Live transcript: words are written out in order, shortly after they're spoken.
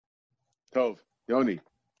Tov, Yoni.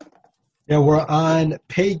 Yeah, we're on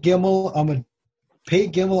Pei Gimel Amud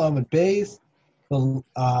Beis, the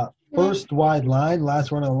first wide line,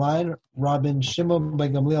 last one on the line. Rabin Shimon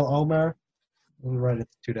ben Gamliel Omer. Let me write it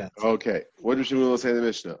to that. Okay, what does Shmuel say in the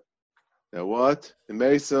Mishnah? Now what? The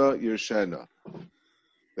Mesa Yershena.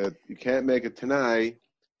 That you can't make a Tanai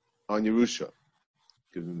on Yerusha.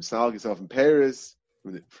 Because the Misal yourself in Paris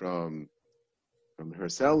from her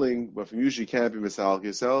selling, but from usually can't be Misal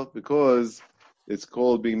yourself because it's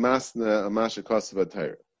called being Masna Amasha Kosovo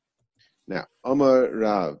Torah. Now, Amar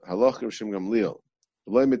Rav, Halach Rav Shimon Gamliel,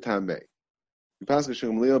 V'loi Mitamei. You pass Rav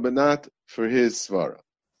Shimon Gamliel, but not for his svara.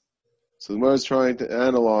 So the Gemara is trying to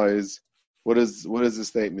analyze what does the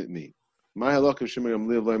statement mean. My Halach Rav Shimon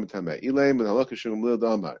Gamliel V'loi Mitamei. Ilaim and Halach Rav Shimon Gamliel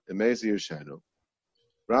Damar. Emezi Yershenu.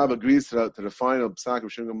 Rav agrees to the final psak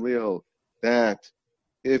of Shimon Gamliel that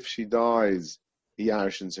if she dies, he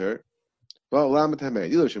yarshins her. Well, Shimon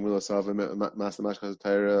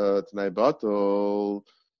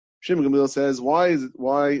Gamliel says, why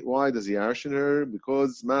does he yarshin her?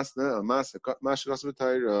 Because masna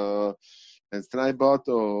Torah and it's Tanai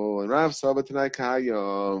Bato and Rav Saba Tanai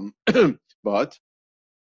Kayam. But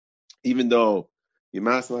even though you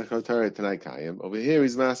masna Torah Tanai Kayam, over here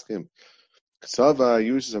he's masking Sava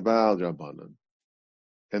uses about Rabbanan.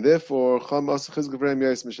 And therefore, sometimes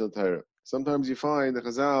you find the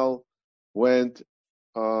Chazal went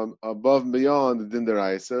above and beyond the Din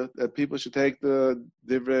Deraisa, that people should take the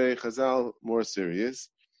Divrei Chazal more serious.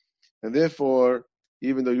 And therefore,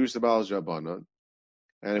 even though Yusuf Baal is Rabbanan,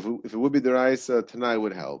 and if it would be Deraisa, Tanai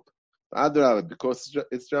would help. But Adarabah, because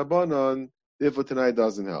it's Rabbanan, therefore Tanai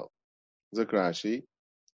doesn't help. Zakrashi,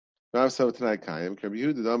 Rav Sava Tanai Kayim, Rabbi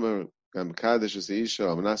Yehuda Damar Gam Kadesh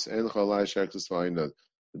Isha, Manas En Chalai Sharkus Vainad,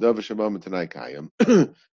 Davar Shabam Tanai Kayim,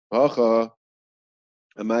 Hacha,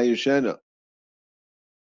 Amay Yushena.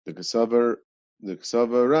 The Kasavar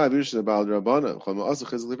Rav Yusha Baal Rabbanan, Chama also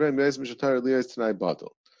Chizli Vrem Yes Mishatar Liyas Tanai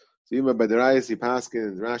Batal. So even by the Rayas he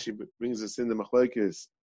paskin, Rashi brings us in the Machlekes,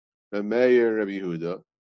 the Meir Rabbi Yehuda,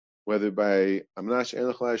 whether by Amnash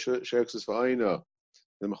En Chalai Sharkus Vainad,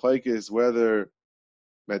 the Machlekes whether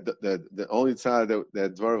the only tzad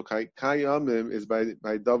that Dvar of Kayamim is by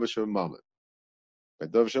Davish of Mammon. By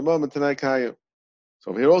Davish of Mammon, Tanai Kayam.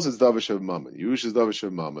 So over here also it's Davish of Mammon. Yush is Davish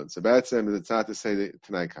of Mammon. So Batsem is a tzad to say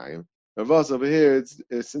Tanai Kayam. Ravas over here,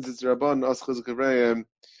 since it's Rabban, Aschaz Kavrayim,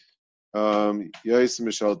 Yais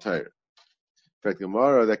Mishal Tair. In fact,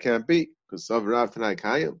 Gemara, that can't be, because Sav Rav Tanai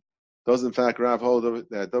Kayam. Does in fact Rav hold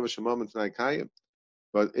that Davish of Mammon Tanai Kayam.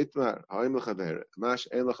 But Itmar, Ha'im L'chaver, Mash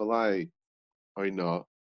Ein L'chalai, Oina,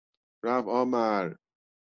 Rav Omar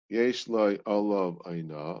Yesh Loi Olav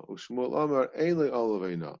Aina Ushmuel Omar Ein Loi Olav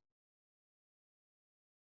Aina.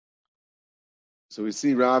 So we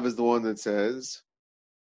see Rav is the one that says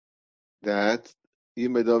that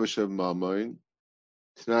Yimei Davish of Mamoin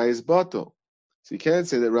Tanai is Bato. So you can't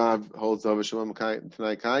say that Rav holds Davish of Mamoin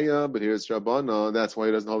Tanai Kaya, but here it's Rabbana. That's why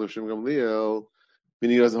he doesn't hold of Shimon Gamliel.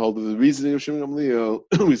 Meaning he doesn't hold of the reasoning of Shimon Gamliel.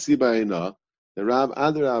 We see by Aina that Rav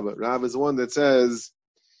Adarabah. Rav is the one that says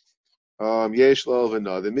Yesh Lo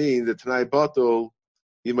V'Na. That means that Tanai Bato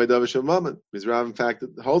Yimei Davish of Mammon. Because Rav, in fact,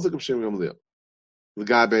 holds like Shimon Gamliel.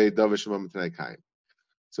 L'gabe Davish of Mammon Tanai Kayim.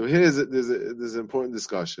 So here's there's an important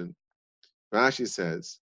discussion. Rashi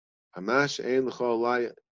says, Amash Ein L'Chol Lai.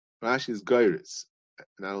 Rashi is Geiris.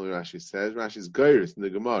 Not only Rashi says, Rashi is Geiris in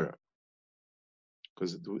the Gemara.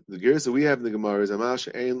 Because the Geiris that we have in the Gemara is Amash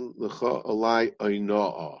Ein L'Chol Lai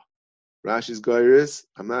Oina'ah. Rashi is Geiris.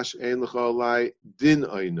 Amash Ein L'Chol Lai Din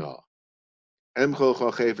Oina'ah. Emchol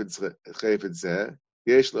Chol Chayfet Zeh,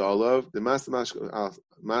 Yesh Le'olav, the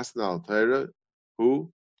Masna Al Torah, who?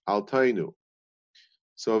 Al Tainu.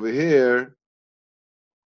 So over here,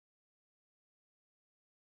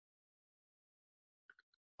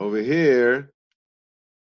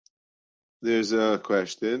 there's a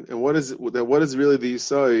question, and what is really the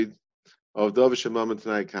side of Davish Shemam and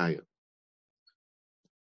Tanai Kayim?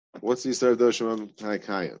 What's the side of Davish Shemam and Tanai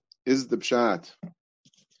Kayim? Is the pshat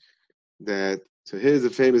that, so here's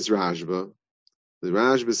the famous Rashba. The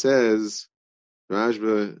Rashba says,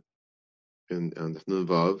 on the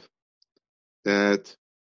Nuvav, that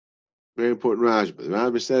very important Rashba. The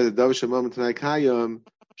Rashba says that Davish Shemam and Tanai Kayim,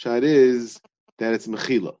 pshat is that it's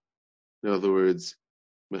Mechila. In other words,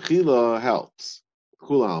 Mechila helps.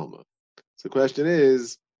 Kula Alma. So the question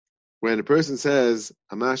is, when a person says,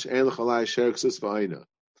 Amash Ein L'Chalai Sher Ksus V'Aina,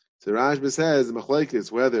 so Rashba says, the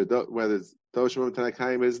Machlekes, whether Davish Shemam and Tanai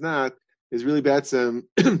Kayim is not, is really batsam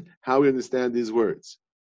how we understand these words.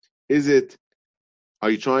 Are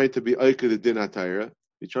you trying to be Oikah the Din HaTorah?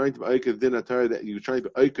 You're trying to be Oikah the Din HaTorah, that you're trying to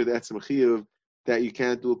be Oikah the Etzem Chiyuv, that you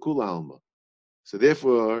can't do a kula alma. So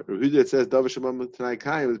therefore, Rehuda that says Davar Shemam Tanai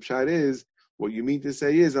Kayim, the pshat is what you mean to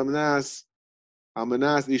say is Amanas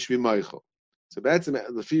Ishvi Meichel. So that's the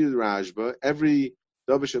Lefid Rajba. Every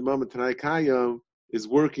Davar Shemam Tanai Kayim is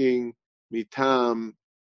working mitam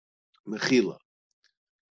mechila.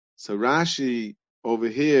 So Rashi over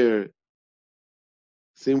here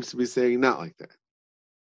seems to be saying not like that,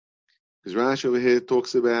 because Rashi over here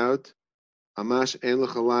talks about Amash en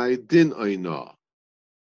lechalai din oina.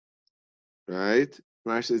 Right?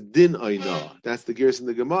 Rashi says din oina. That's the gears in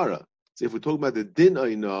the Gemara. So if we talk about the din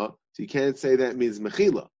oina, so you can't say that means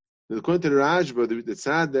mechila. And according to the Rajba, the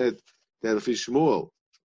tzad that Lefi Shmuel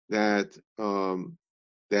that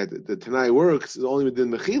the Tanai works is only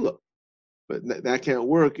within mechila, but that can't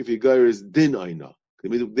work if your gear is din oina.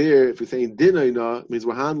 There, if you're saying din oina, it means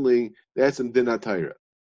we're handling that's in din atayra.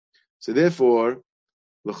 So therefore,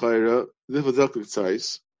 l'chayra l'vazak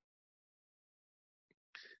tzais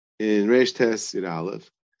in Reish Tes Yud Aleph,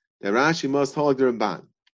 that Rashi must hold the Ramban.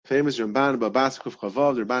 Famous Ramban about Baskuf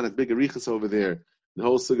Chavav. The Ramban has big arichas over there. The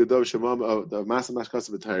whole Sugya Dov Shemam of the Masa Mashkas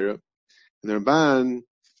of Atayra, and the Ramban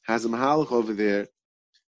has a mahalach over there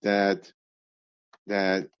that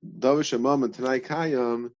Dov Shemam and Tanai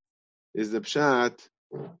Kayam is the pshat.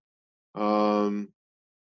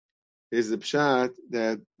 Is the pshat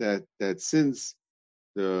that since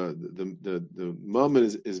the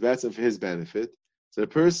moment is better for his benefit, so the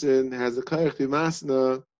person has a koyach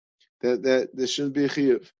b'masna that there shouldn't be a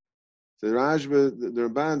chiyuv. So the Rajba, the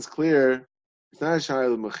Ramban's clear, it's not a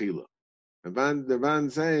shayla mechila. The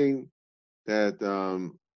Ramban saying that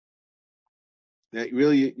that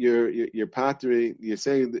really you're pattering, you're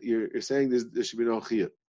saying that you're saying there should be no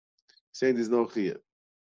chiyuv. Saying there's no chiyuv.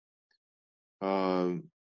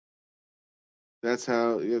 That's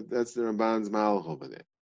the Ramban's malach over there.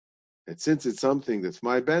 And since it's something that's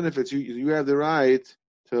my benefit, you have the right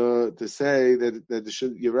to say that there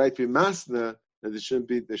should, you're right to be masna, that there shouldn't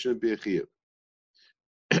be a chiyuv.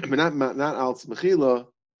 not als mechila,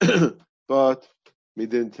 but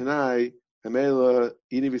midin tanai hamela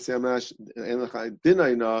ini v'semash enlachai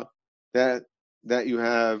dinayna, that you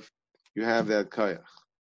have that kayach.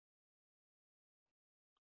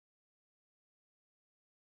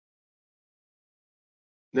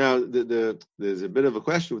 Now, there's a bit of a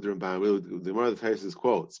question with the Ramban with the Gemara Taisus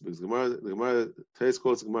quotes, because the Gemara Taisus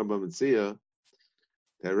quotes the Gemara Bamitzia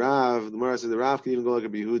that the Gemara says the Rav can even go like a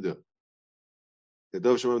Yehuda. The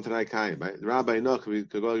Dov Shemam Tanai Kayim, right? The Rabbi Enoch could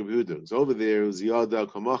go like a Yehuda. So over there it was Yada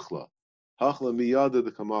Kamachla, Hachla Miyada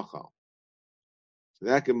the Kamachal. So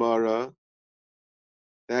that Gemara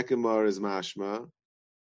is Mashma.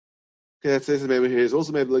 Okay, that says maybe here is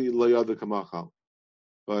also maybe Lo Yada Kamachal,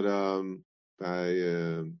 but by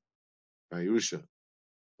Yerusha.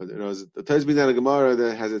 But the Taiz be down a Gemara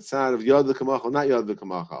that has its side of Yad the Kamachal, not Yad the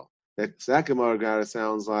Kamachal. That Gemara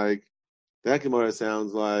sounds like that's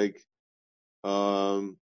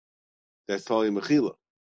totally Mechila.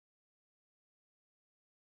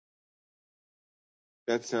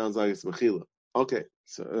 That sounds like it's Mechila. Okay,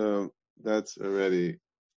 so that's already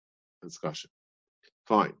a discussion.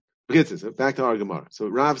 Fine. So back to our Gemara. So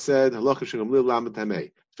Rav said, Halacha Shegam Lil Lamed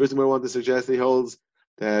Tamei. First thing I want to suggest, he holds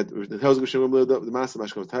that the Masa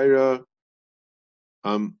Mashkav Taira,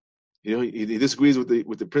 he disagrees with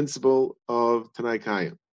the principle of Tanai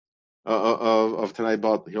Kayim, of Tanai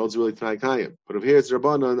Bat. He holds really Tanai Kayim. But over here it's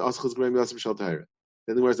Rabbanan Aschus Grem Yasif Shal Taira.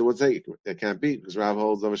 Then the words that would say that can't be, because Rav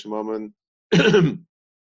holds Avashamaman.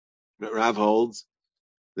 Rav holds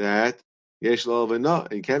that Yesh Lo V'Na,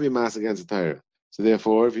 and he can't be mass against the Taira. So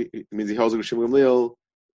therefore, it means he holds Rishim Gamliel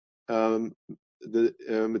the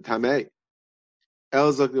Tamei.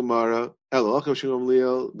 El Zak Gemara, El Ocham Shim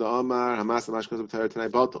Gamliel, the Amar Hamas Mashkos of Taira Tanai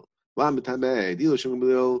Batal. Lam Tamei, Dilo Shim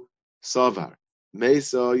Gamliel Savar.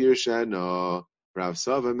 Mesa Yershana, Rav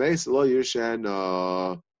Savar Mesa Lo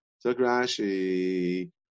Yershana. Zak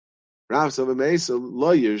Rashi. Rav Savar Mesa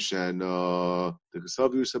Lo Yershana. The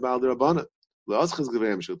Kasav Yusabal the Rabbana. Lo Aschaz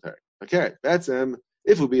Gavayim Shul Taira. Okay, that's him.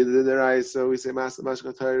 If we be the Dinerai, so we say Masa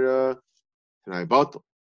Mashkos Taira Tanai Batal.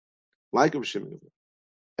 Like of Shimon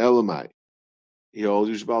Elamai. He holds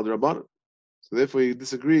Yushabal Rabbanan. So therefore he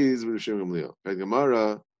disagrees with Shimon Gamliel. Right?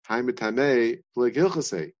 Gemara, Haim Tamei, like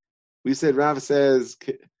Hilchasei. We said Rav says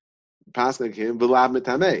Paskin him, Vilab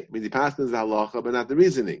Mitamei. Means he Paskins the halacha, but not the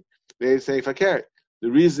reasoning. They say Fakir. The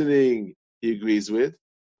reasoning he agrees with.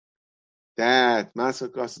 That Masa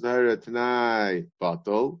Taira Tanai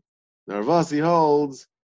Batal. Narvas he holds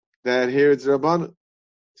that here it's Rabbanan.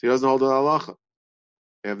 So he doesn't hold the halacha.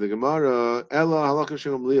 You have the Gemara, Ella halakha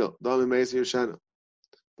shem Gamliel, Dami Meisi Yoshana.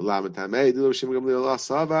 But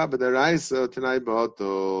the Raisa Tanai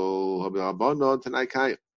Bato, Habilabono, Tanai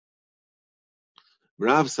Kaya.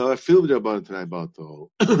 Rav Savar filled with Rabbanon Tanai Bato.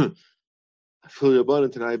 Filled with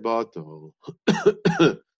Rabbanon Tanai Bato.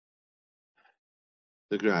 The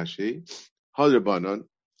Grashi. Hod Rabbanon.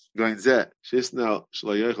 Going Zeh. Shisnel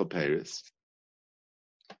Shloyochel Paris.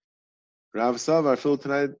 Rav Savar filled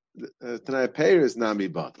Tanai Paris Nami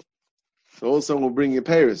Bato. So also we'll bring you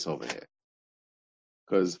Paris over here.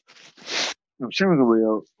 Because Shimon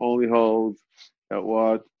Gamliel only holds at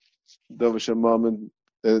what Dovashamam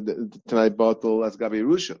and tonight bottle that's gotta be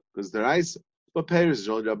Rusha because they're ice. But Paris is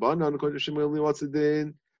only Rabbanon according to Shimon Gamliel. What's it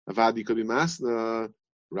in? Avadi could be Masna.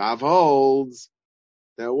 Rav holds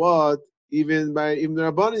that what even the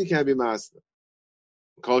Rabbanon can't be Masna.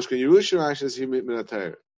 Koshkan Yerusha Rashes Himit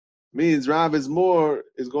Minatayr means Rav is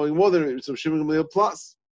going more than some Shimon Gamliel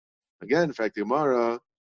plus. Again, in fact, the Gemara.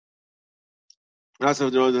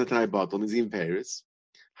 Rasav Deron Tanai bottle means in Paris.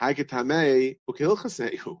 Haiketamei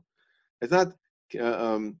ukilchaseyu. It's not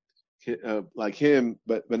like him,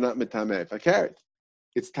 but not mitamei. If I carry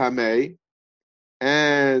it's tamei,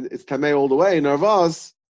 and it's tamei all the way.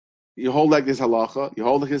 Narvas, you hold like this halacha, you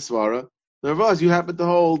hold like this svara. Narvas, you happen to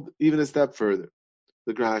hold even a step further.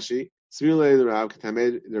 The Grashi, Svirle the Rav,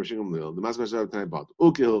 Tamei the Rav Gamliel, the Masmas Rav Tanai bottle.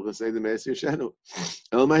 Ukilchaseyu the Meisir Shenu.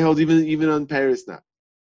 Elamai hold even on Paris now.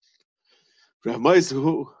 Rav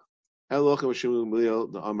Maisu. Elocha Shimon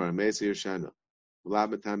Gamliel the Amar Meisir Shenu.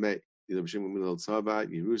 Vlad Tamei. Either Shimon Gamliel Tzava,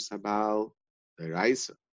 Yerus Habal, the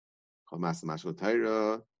Raisa, Chomas Mashal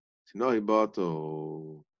Taira, Tinoi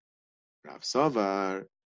Bato, Rav Savar,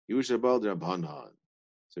 Yerus Habal Rabbanan.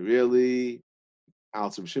 So really,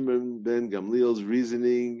 out of Shimon ben Gamliel's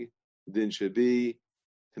reasoning, then should be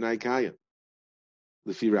Tanai Kaya,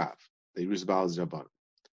 Lefi Rav, the Yerus Habal is Rabbanan.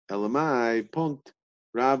 Elamai Punkt,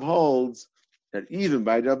 Rav holds that even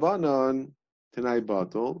by Rabbanan, Tanai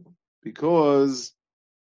Bato, because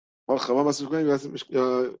Kishal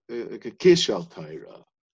Taira,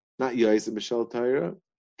 not Yaisim Bishal Taira,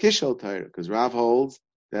 Kishal Taira, because Rav holds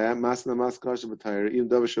that Masna Maskash of Taira, even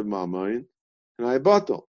Davashab Mamain, and I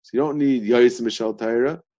bottle. So you don't need Yaisim Bishal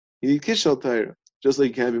Taira, you need Kishal Taira. Just like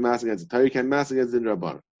you can't be mass against the Taira, you can't mass against the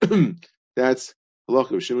Rabban. That's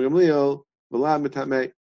Halacha of Shimon Gamliel, V'lad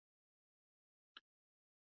Metamei.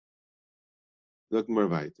 Look more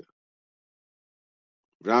weiter.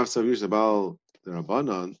 Rav Savir Zabal the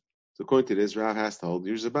Rabbanon. So according to this, Rav has to hold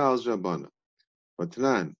Yerushabal's Rabbanon. But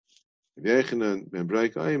Tanan, Yechanan ben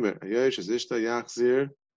Breik Omer, Ayosh as Ishta Yachzir,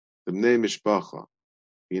 the Bnei Mishpacha,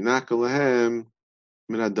 Yinaka Lahem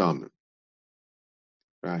Min Adamim.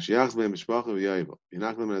 Rash Yachz Ben Mishpacha V'Yoyvel,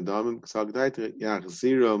 Yinaka Lahem Min Adamim, Ksagdait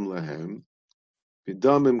Yachziram Lahem,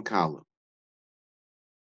 V'Damim Kalam.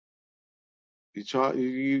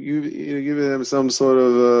 You give them some sort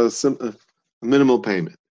of minimal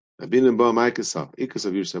payment. Abinim Ba Maikasaf,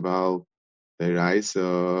 Ikasav Yerushabal, Berais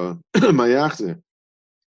Mayachzir.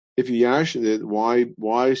 If you yarshin it,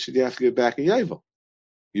 why should you have to get back in Yovel?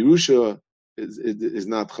 Yerusha is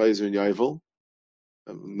not Chayzer in Yovel.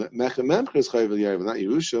 Mechem Memcher is Chayzer in Yovel, not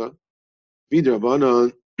Yerusha. Vidra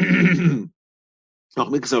Banon. Ach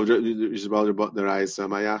Mikasav Yishbal Derais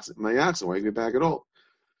Mayachzir. Why you get back at all?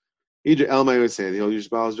 Either Elmai would say the whole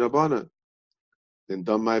Yishbal Rabbanon. Then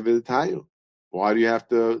done my vidatayu. Why do you have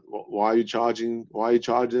to? Why are you charging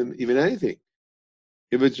them even anything?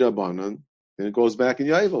 If it's Rabbanon, then it goes back in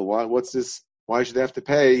Yovel. What's this? Why should they have to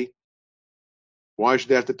pay? Why should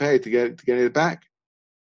they have to pay to get it back?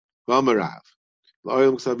 And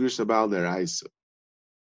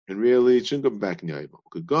really, it shouldn't go back in Yovel.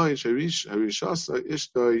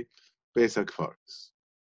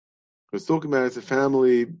 Because talking about it's a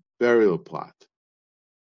family burial plot,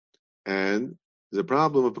 and there's a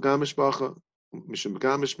problem of Pagam Mishpacha. Mishum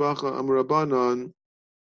Pagam Mishpacha Amar Rabbanon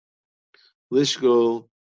Lishgol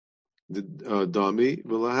the Dami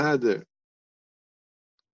V'Lahader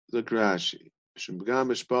the Rashi. Mishum Pagam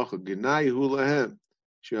Mishpacha Ginai Hu Lahem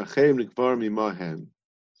Shiachem Nikvar Mimahem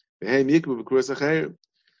Vehem Yikbu B'Kuras Acherim.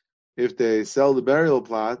 If they sell the burial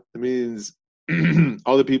plot, it means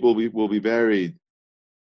other people will be buried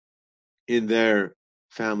in their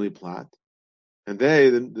family plot, and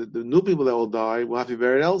the new people that will die will have to be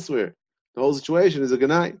buried elsewhere. The whole situation is a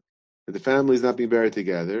ganai, that the family is not being buried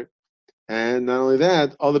together, and not only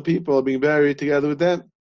that, other people are being buried together with them.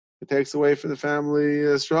 It takes away from the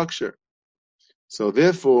family structure. So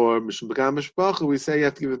therefore, we say you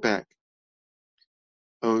have to give it back.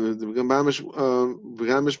 You have to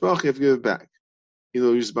give it back. You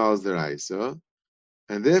know, Yisbal is the Raisa,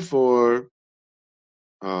 and therefore,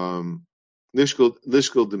 Lishkol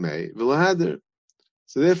Demei Vilahader.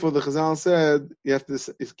 So therefore, the Chazal said you have to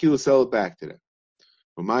sell it back to them.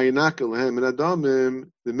 The may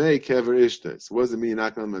kever ishta. So what does it mean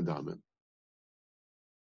yinakel adamim?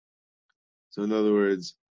 So in other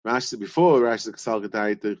words, Rashi said before, Rashi said kasal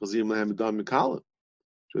k'tayit chazim lehem adamim kalim,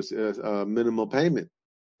 just a minimal payment.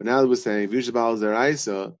 But now we're saying v'yushabal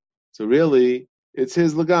zeraisa. So really, it's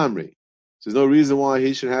his lagamri. So there's no reason why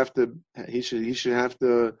he should have to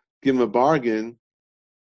give him a bargain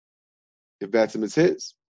if Batsim is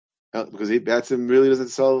his, because Batsim really doesn't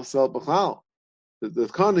sell it b'chlal. The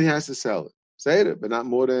Kohen has to sell it, say it, but not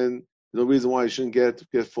more than. There's no reason why he shouldn't get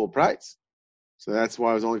full price. So that's why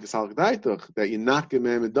it was only kasal k'daituch that you not give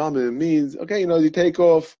him adamim means okay, you take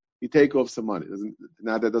off some money.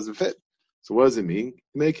 Now that doesn't fit. So what does it mean?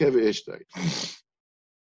 Make have ishtay.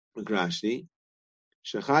 Rashi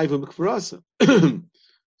shachayv b'kfurasa.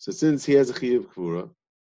 So since he has a chiyuv kfura,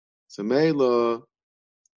 so meila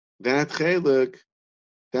that chelik,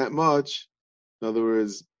 that much. In other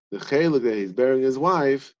words, the chelik that he's burying his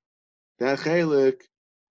wife, that chelik,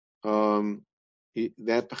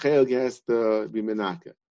 that chelik has to be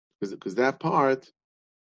menaka, because that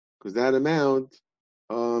amount,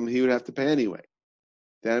 he would have to pay anyway.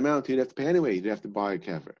 That amount he'd have to pay anyway. He'd have to buy a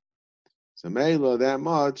kever. So meila that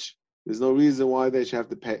much. There's no reason why they should have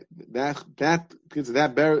to pay that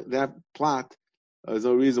plot. There's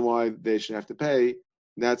no reason why they should have to pay.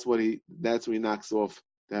 That's what he knocks off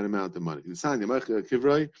that amount of money.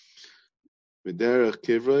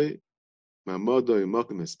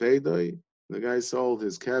 The guy sold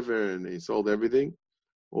his kever and he sold everything,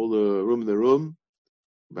 all the room in the room.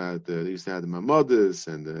 But they used to have the mamodas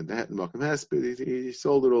and the makom hesped. He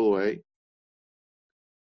sold it all away.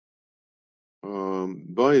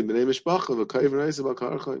 Boy, b'nei mishpacha v'kayv reisa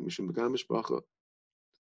b'karcha mishum b'kam mishpacha.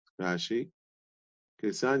 Rashi,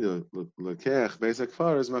 Kisanya lekech beis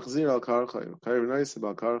hakfar is machzir al karcha kayv reisa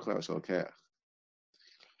b'karcha shal kech.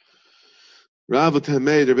 Rav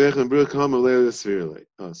Tamei Rebbeich and Baruch Hamer Leil Sfirle.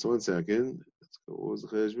 So 1 second. Let's go. What was the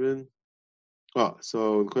cheshbon?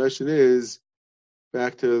 So the question is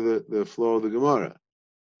back to the flow of the Gemara.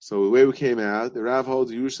 So the way we came out, the Rav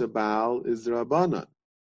holds Yusha Baal is the Rabbanan.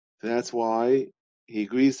 And that's why he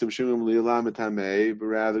agrees to Mishum Li'Olam Tamei, but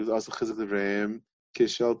rather also Chizuk Levrayim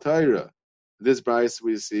Kishal Taira. This Bryce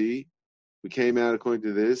we see, we came out according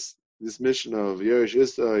to this mission of Yerush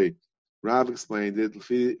Istai. Rav explained it.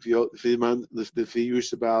 The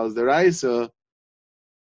Yusha Baal is the Raisa,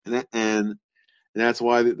 and that's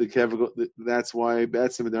why the kever. That's why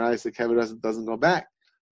Betzim and the Raisa kever doesn't go back.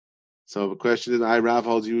 So the question is, Rav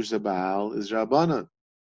holds Yusha Baal is Rabbanan.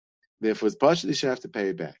 Therefore, it's partially you should have to pay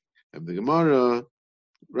it back. And the Gemara,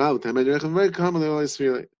 Rav very commonly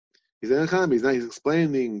he's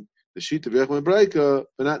explaining the sheet of Yechon Breika,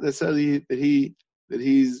 but not necessarily that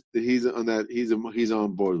he's on that he's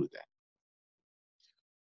on board with that.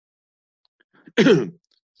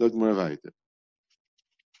 So Gemara weiter.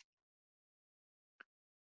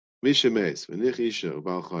 Misha Meis, v'nich isha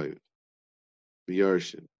u'bal chayiv,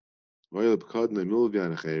 v'yarshin, v'yel b'kadna imul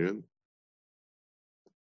v'yanachayim.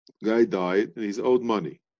 Guy died and he's owed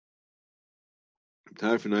money.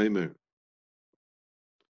 Time for nightmare.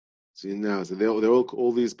 See now, so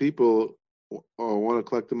all these people want to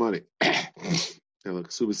collect the money. Like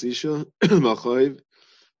Subasisha, Malchayiv,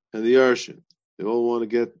 and the Yarshin. They all want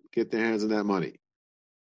to get their hands on that money.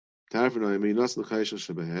 Time for nightmare. Nas l'chayshel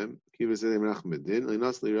shebehem. Kiva said Menachem Bedin.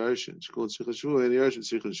 Nas l'Yarshin. Shkol tzrichashvua and Yarshin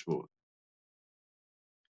tzrichashvua.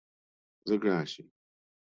 Zog Rashi.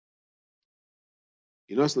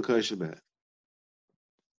 Nas l'chayshel behem.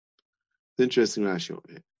 Interesting Rashi over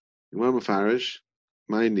here. Gemara Mefarish,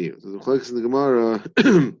 my knee. So the Chalekes in the Gemara,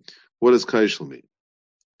 what does Kaishel mean?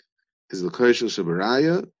 Is it Kaishel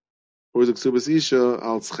Shabaraya, or is it Ksubas Isha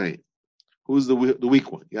Al Tzchein? Who's the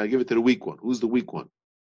weak one? You gotta give it to the weak one. Who's the weak one?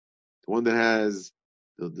 The one that has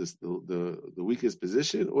the weakest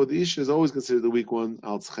position, or the Isha is always considered the weak one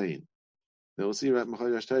Al Tzchein? Now we'll see. Right, Machal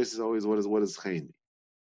Yashtais is always what is Tzchein.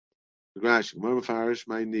 The Rashi, Gemara Mefarish,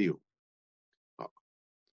 my knee.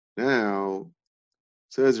 Now,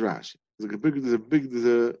 says Rashi, there's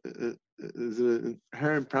an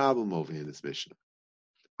inherent problem over here in this mission.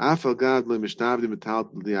 Afal God le mishnavdi metal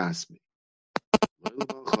liasmi.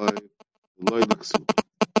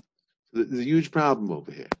 There's a huge problem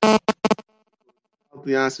over here.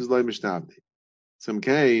 Liasmi is le mishnavdi. Some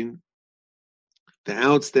Cain, the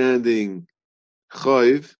outstanding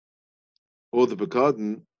chayv or the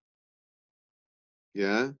bekadon,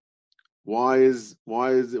 yeah. What's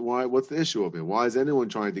the issue over here? Why is anyone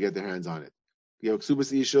trying to get their hands on it? You have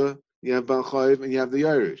Ksubas Isha, you have Bal Chayiv, and you have the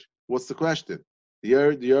Yerush. What's the question? The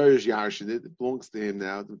Yerush Yarshin, it belongs to him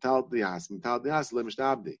now. Metal Dias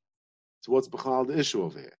Lemishtabdi. So what's Bechal the issue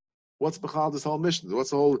over here? What's Bechal this whole mission?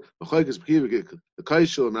 What's the whole the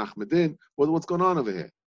Kaishul Nachmedin? What's going on over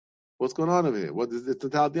here? What's going on over here? What is it?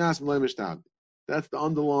 Metal Dias Lemishtabdi. That's the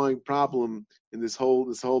underlying problem in this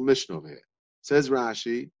whole mission over here. Says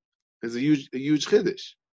Rashi, there's a huge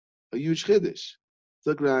chiddush,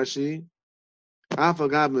 Look, Rashi.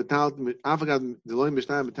 Nobody's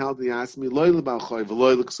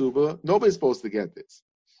supposed to get this.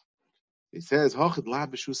 He says, "Hochad la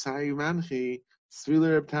b'shusayu manchi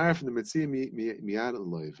sviler b'tar from the metzia miyad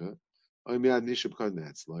loiva, or miyad nishab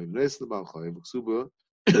kodnetz loiv res lebal choiv ksuba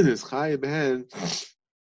is chay behen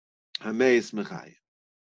hameis mechay."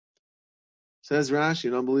 Says Rashi,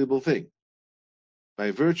 an unbelievable thing.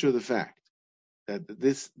 By virtue of the fact that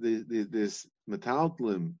this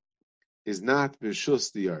metaltlim is not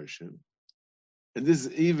b'shus the yarshim, and this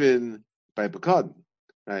is even by Pekadon,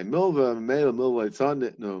 right? Milva it's on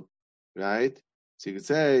it, no, right? So you could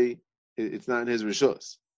say it's not in his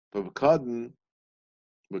rishus, but Pekadon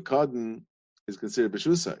is considered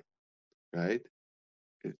b'shusai, right?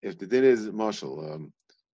 If the din is marshal,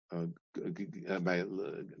 by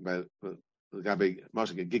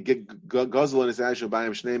Gazel and his actual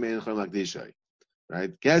bayim shnei mein chom lakdishay,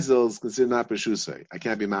 right? Gazel is considered not b'shusai. I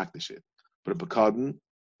can't be makdish it, but a Pekadon,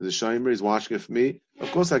 the Shomer, he's washing it for me.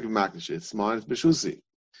 Of course I can makdish it. It's mine, it's b'shusi.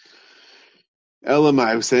 Elamai,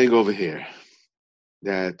 I was saying over here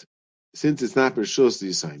that since it's not b'shus the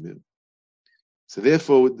assignment, so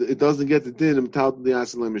therefore it doesn't get the din of tal the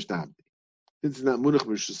asalim mishtabdi. Since it's not munach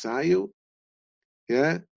b'shusayu,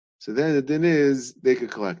 yeah. So then the din is they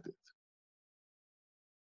could collect it.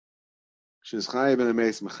 She's chayiv and a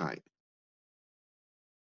meis mechayim.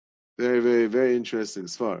 Very, very, very interesting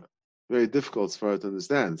svara. Very difficult svara to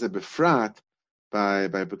understand. It's a befrat by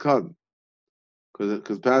Pekadon.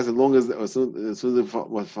 Because past as soon as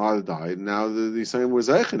the father died, now the Yisraelim were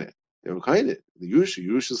zeichen it. They were kind of it. The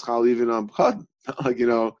Yerusha chal even on Pekadon. Like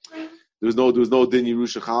there was no din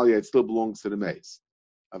Yerusha chal yet. It still belongs to the mace.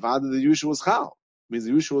 Avada the Yerusha was chal. It means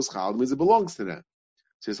the Yerusha was chal. It means it belongs to them.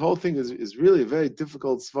 So his whole thing is really a very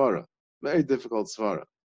difficult svara. Very difficult svara.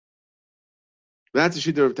 That's the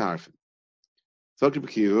shiddur of Tarfin. Tzakir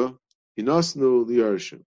b'kiva yinosnu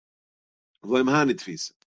liyarshim v'leimhani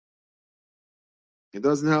tfisa. It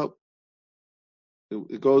doesn't help.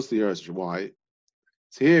 It goes to Yerusha. Why?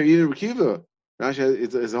 So here, even Rekiva, Rashi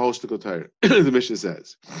it's a whole shtickle Torah. The Mishnah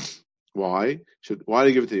says, why do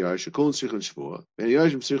you give it to Yerusha? Kulon Shichan Shvua, and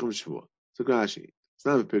Yerusha Shichan Shvua. So Rashi, it's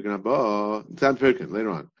not a Pirkin Haba. It's not a Pirkin. Later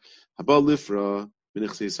on, Haba Lifra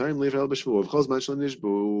B'Nichsi Yisayim Lifra El B'Shvua V'Chol Zman Shel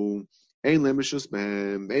Nishbu Ein Lemeshus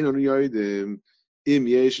B'Hem Ein Onu Yoidim Im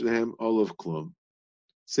Yesh Lehem Olav Klum.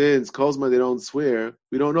 Since Kol Zman they don't swear,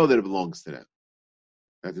 we don't know that it belongs to them.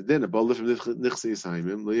 At the din, Haba Lifra B'Nichsi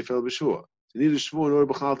Yisayim Lifra El B'Shvua. They need a shvur in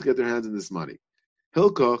order to get their hands in this money.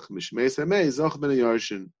 Hilkoch mishmeis hamei zoch ben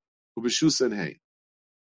yarshin ubeshusan hey.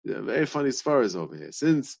 Very funny svaras over here.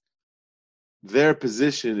 Since their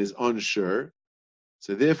position is unsure,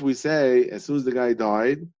 so therefore we say as soon as the guy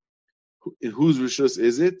died, in whose rishus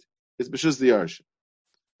is it? It's beshus the yarshin.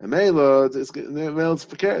 And Mela, it's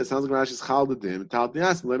precarious. It sounds like Rashi's chal the dim tal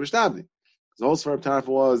diasm lebishtabdi. The whole svar of Tarfa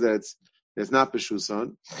was that it's not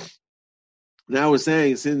beshusan. Now we're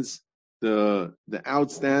saying since the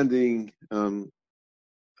outstanding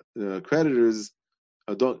creditors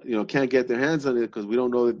can't get their hands on it because we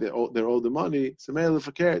don't know that they're owed the money. So mele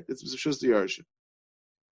fakert, it's just the yarshin.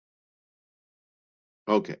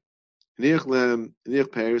 Okay.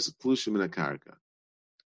 Niach Paris klushim in a karka.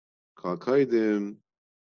 Kal kaidim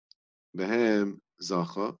behem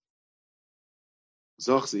zacha.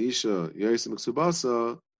 Zach ze isha yasim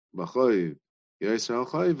ksubasa b'choiv yisrael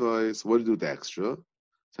chayvay. So what do you do with the extra?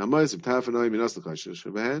 So hamayis b'tafanay minas l'kasher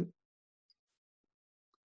sheben.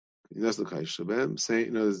 Minas l'kasher sheben.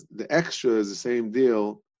 Saying the extra is the same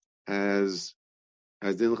deal as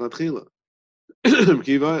din l'chatchila.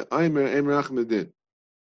 Kiva aymer emrach medin.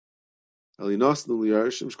 Alinosnu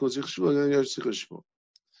liyarshim shkol zichshu again yarsh zichshu.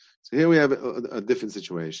 So here we have a different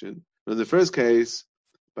situation. In the first case,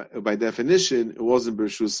 by definition, it wasn't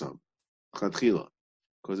b'rshusam l'chatchila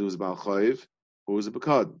because it was bal chayiv or it was a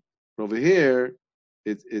bekad. But over here,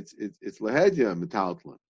 it's lahedya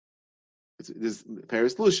metaltlan. It's this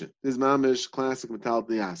Paris Lushan. This mamish classic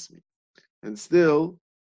metaltlan yasmi. And still,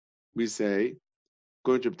 we say,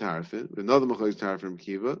 going to Tarfin, another Machoiz Tarfin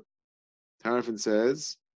Kiva, Tarfin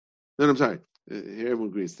says, no, I'm sorry. Here everyone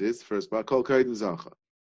agrees to this. First part, Kol Kaidim Zacha.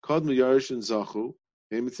 Kod me Yarshin Zachu,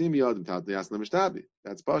 Emitzim Yadim Tat Yasna Mishtabi.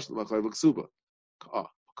 That's Pashal Machoiv Ksuba.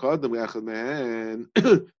 Kadam echad mehen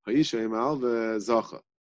ha'isha imal v'zacha.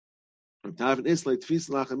 Tavin islay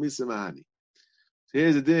tfisa lachamisa mahani. So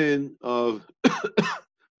here's a din of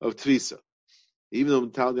of tfisa. Even though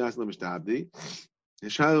Tal Yasna Mishtabdi, the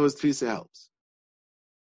Shaila was tfisa helps.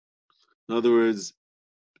 In other words,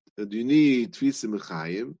 do you need tfisa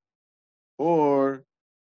mechayim, or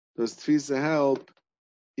does tfisa help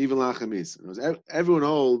even lachamis? Everyone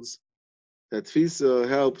holds that tfisa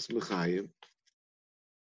helps mechayim.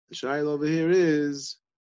 The Shaila over here is,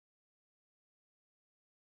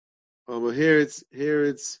 well, here it's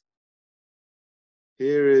tfisa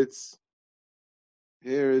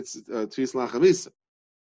lachamisa.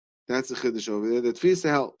 That's the chiddush over there. The tfisa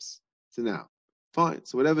helps. So now, fine.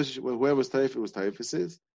 So whoever's typhus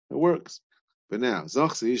is, it works. But now,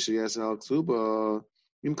 zachsi isha yasal ksuba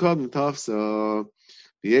im kadm tafsa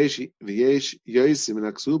v'yesh yosim in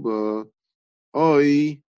aksuba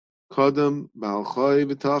oi kadam balchoy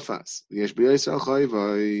v'tafas v'yesh b'yos alchoy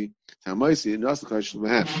v'oi tamaisi nas l'chaysh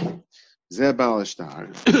l'mehem zeh bal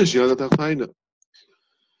ashtar shiyodat achayna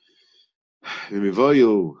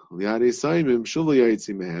v'mivoyu li'ari saimim shulu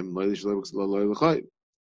yaitzi mehem loy l'shalom.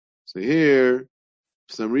 So here,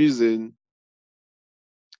 for some reason,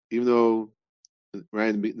 even though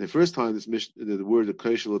right in the first time the word of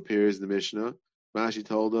Koshel appears in the Mishnah, Rashi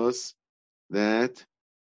told us that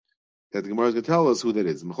the Gemara is going to tell us who that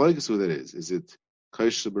is. Machlokes who that is. Is it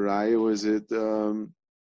Koshel Baraya or is it Ksubas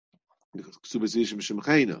Yishim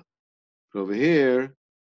Shemchena? But over here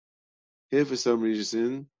for some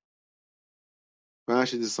reason,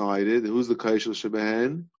 Rashi decided who's the Koshel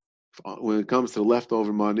Shebehen. When it comes to the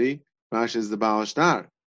leftover money, Rashi is the Baal Shtar.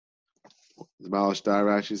 The Baal Shtar,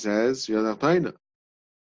 Rashi says, Yonach Taina.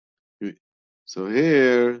 So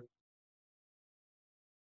here,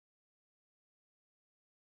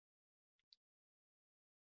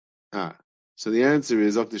 so the answer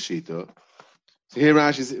is up to Shita. So here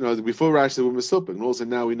Rashi, before Rashi said we're Mesupik, and also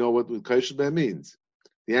now we know what Kaishal Ben means.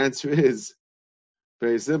 The answer is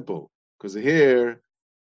very simple, because here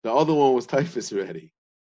the other one was typhus already,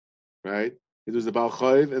 right? It was the Baal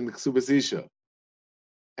Chayv and the Ksubas Isha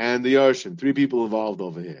and the Yarshim, 3 people involved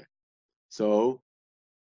over here. So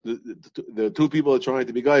the 2 people are trying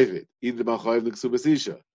to be Gaivid, either the Baal Chayv and the Ksubas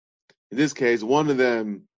Isha. In this case, one of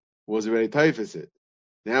them was already typhus.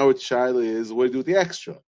 Now it's Shaila is, what do you do with the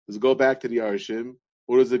extra? Does it go back to the Yarshim,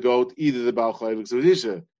 or does it go to either the Baal Chayv or the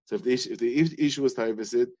Isha? So if the Isha was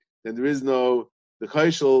typhosid, then there is no, the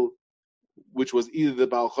Kaishal, which was either the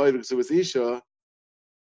Baal Chayv or the Isha,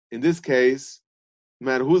 in this case, no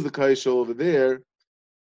matter who's the Kaishal over there,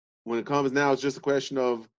 when it comes now, it's just a question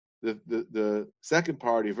of the second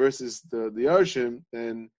party versus the Yarshim,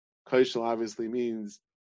 then Kaishal obviously means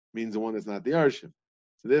the one that's not the Yarshim.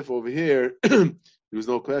 So therefore over here, there was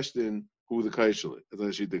no question who the Kaishal is, as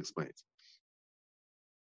Rashid explains.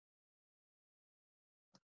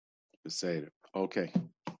 Okay.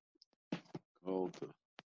 Hold.